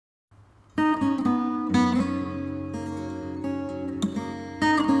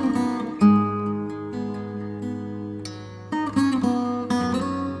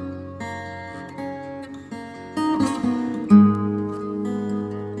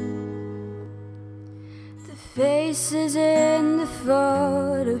faces in the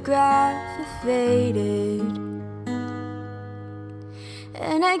photograph are faded,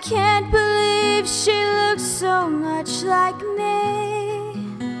 and I can't believe she looks so much like me.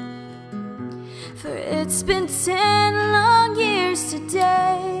 For it's been 10 long years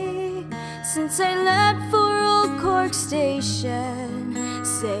today since I left for Old Cork Station,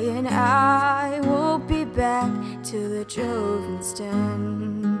 saying I won't be back till the droving's done.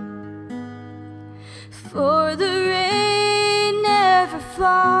 For the rain never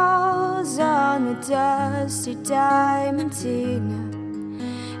falls on the dusty Diamantina,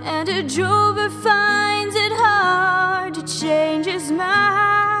 and a drover finds it hard to change his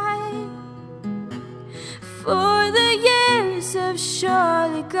mind. For the years have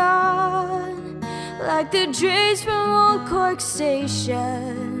surely gone like the drays from Old Cork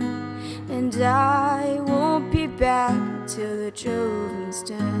Station, and I won't be back till the droving's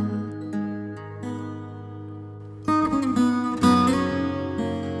done.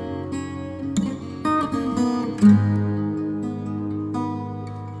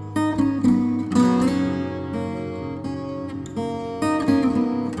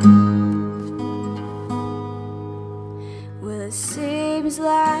 Well, it seems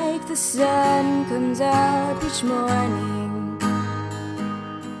like the sun comes up each morning,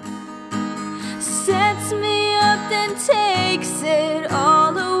 sets me up, then takes it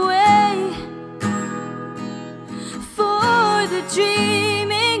all away. For the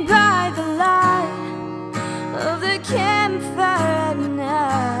dreaming by the light of the campfire at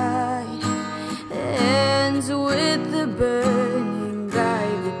night ends with the burning by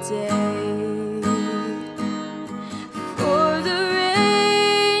the day.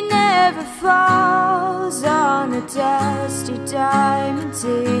 Falls on the dusty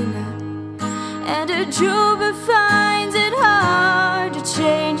Diamantina, and a drover finds it hard to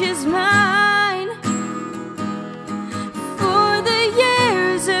change his mind. For the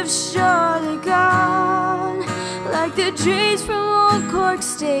years have surely gone like the drays from Old Cork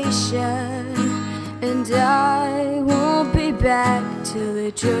Station, and I won't be back till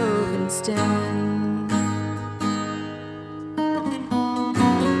the droving's done.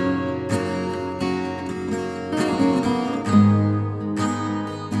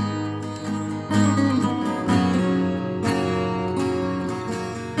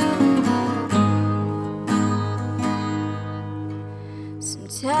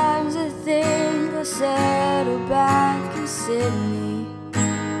 Sometimes I think I'll settle back in Sydney,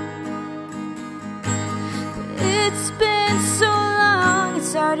 but it's been so long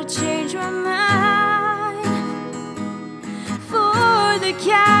it's hard to change my mind. For the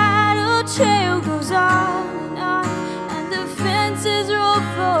cattle trail goes on, and the fences roll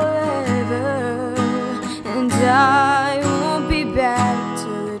forever, and I won't be back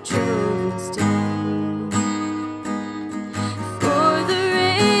till the droving's done.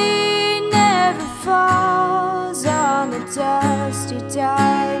 Falls on the dusty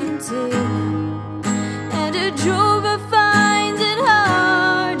Diamantina, and a drover finds it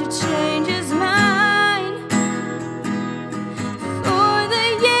hard to change his mind. For the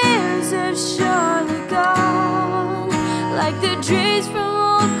years have surely gone like the drays from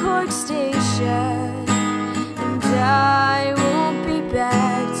Old Cork Station, and I won't be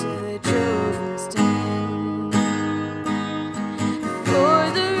back till the droving's done.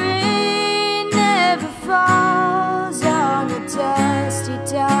 For the falls on the dusty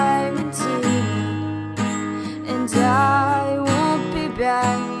Diamantina, and I won't be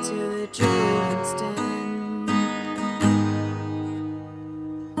back till the droving's done.